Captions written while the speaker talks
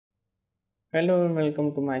Hello and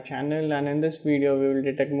welcome to my channel, and in this video we will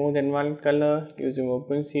detect more than one color using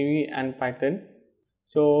OpenCv and Python.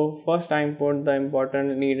 So first I import the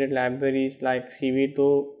important needed libraries like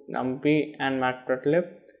cv2, numpy and matplotlib.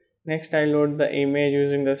 Next I load the image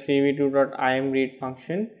using the cv2.imread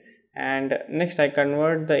function, and next I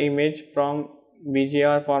convert the image from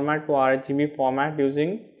BGR format to RGB format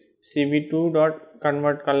using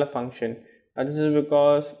cv2.convertColor function. This is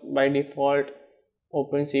because by default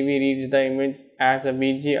OpenCv reads the image as a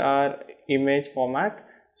BGR image format,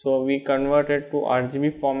 so we convert it to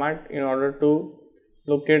RGB format in order to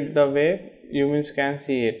look at the way humans can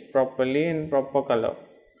see it properly in proper color.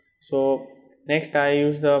 So next I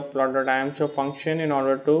use the plot.imshow function in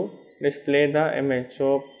order to display the image.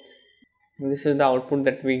 So this is the output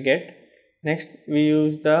that we get. Next we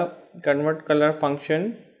use the convertColor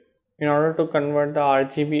function in order to convert the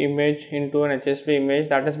RGB image into an HSV image.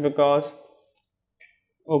 That is because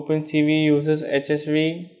OpenCv uses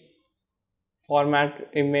HSV format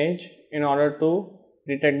image in order to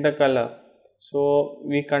detect the color. So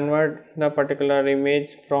we convert the particular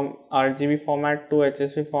image from RGB format to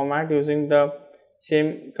HSV format using the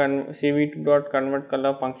same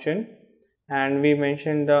cv2.convertColor function, and we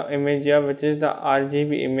mention the image here, which is the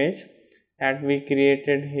RGB image that we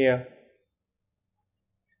created here.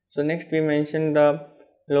 So next we mention the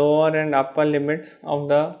lower and upper limits of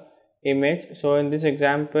the image. So in this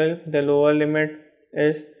example the lower limit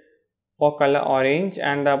is for color orange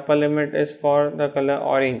and the upper limit is for the color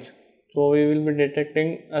orange. So we will be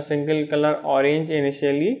detecting a single color orange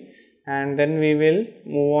initially, and then we will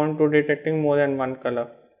move on to detecting more than one color.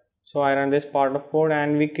 So I run this part of code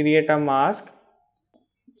and we create a mask.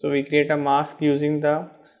 So we create a mask using the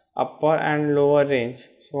upper and lower range.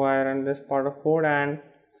 So I run this part of code and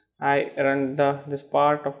I run this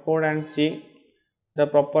part of code and see the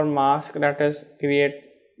proper mask that has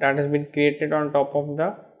been created on top of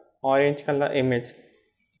the orange color image.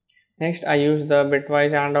 Next I use the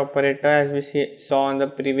bitwise AND operator as we saw in the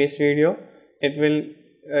previous video. It will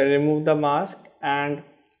remove the mask and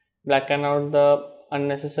blacken out the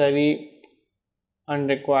unnecessary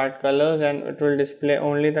unrequired colors, and it will display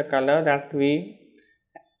only the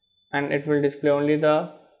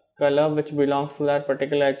color which belongs to that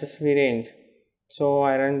particular HSV range. So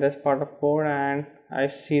I run this part of code and I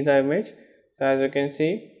see the image. So as you can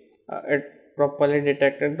see, it properly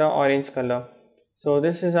detected the orange color. So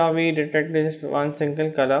this is how we detect just one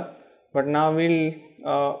single color, but now we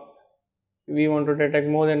want to detect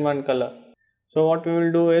more than one color. So what we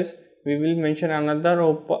will do is we will mention another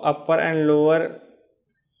upper and lower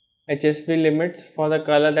HSV limits for the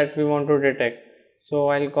color that we want to detect. So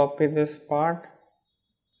I'll copy this part,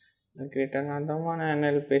 I'll create another one and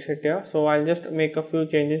I'll paste it here. So I'll just make a few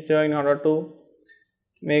changes here in order to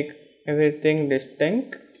make everything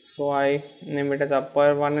distinct. So I name it as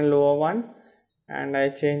upper 1 and lower 1, and I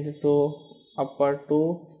change it to upper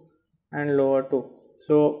 2 and lower 2.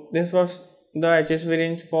 So this was the HSV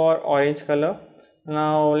range for orange color.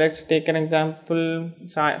 Now let's take an example.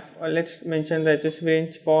 Let's mention the HSV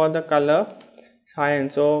range for the color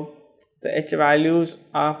cyan. So the H values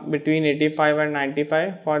are between 85 and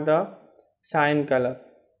 95 for the cyan color.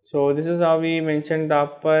 So this is how we mentioned the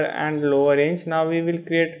upper and lower range. Now we will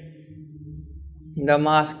create the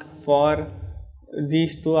mask for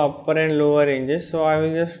these two upper and lower ranges. So I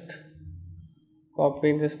will just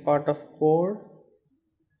copy this part of code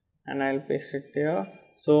and I'll paste it here.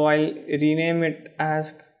 So I'll rename it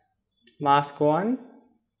as mask 1,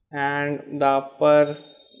 and the upper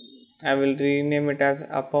I will rename it as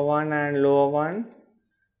upper 1 and lower 1.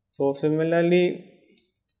 So similarly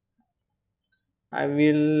I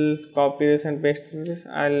will copy this and paste this.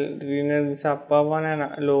 I'll rename this upper 1 and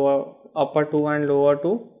upper 2 and lower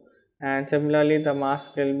 2, and similarly the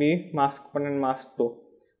mask will be mask 1 and mask 2.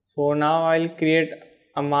 So now I'll create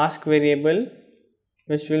a mask variable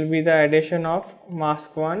which will be the addition of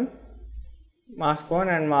mask 1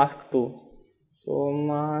 and mask 2. So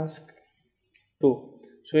mask 2.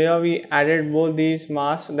 So here we added both these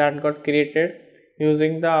masks that got created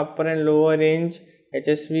using the upper and lower range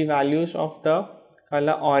HSV values of the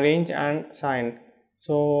color orange and cyan.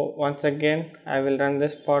 So once again I will run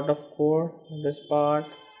this part of code, this part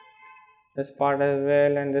as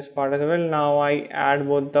well, and this part as well. Now I add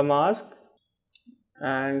both the mask,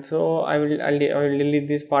 and so I will delete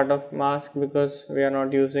this part of mask because we are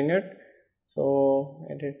not using it. So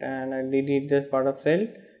edit and I delete this part of cell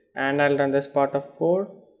and I'll run this part of code.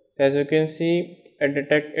 As you can see,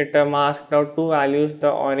 it masked out two values,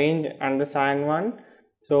 the orange and the cyan one.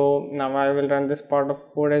 So now I will run this part of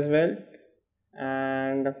code as well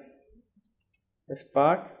and this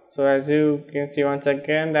part. So as you can see once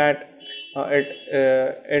again that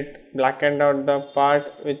it blackened out the part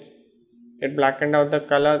which it blackened out the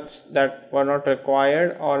colors that were not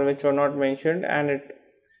required or which were not mentioned, and it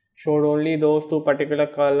showed only those two particular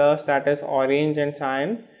colors, that is orange and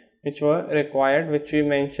cyan, which were required, which we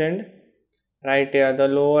mentioned right here, the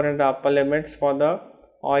lower and the upper limits for the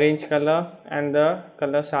orange color and the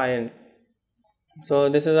color cyan. So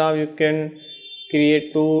this is how you can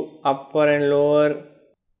create two upper and lower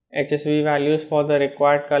HSV values for the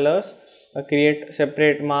required colors, create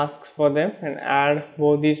separate masks for them and add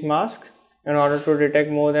both these masks in order to detect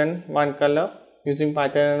more than one color using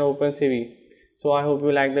Python and OpenCv. So I hope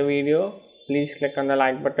you like the video. Please click on the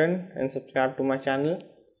like button and subscribe to my channel.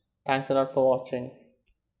 Thanks a lot for watching.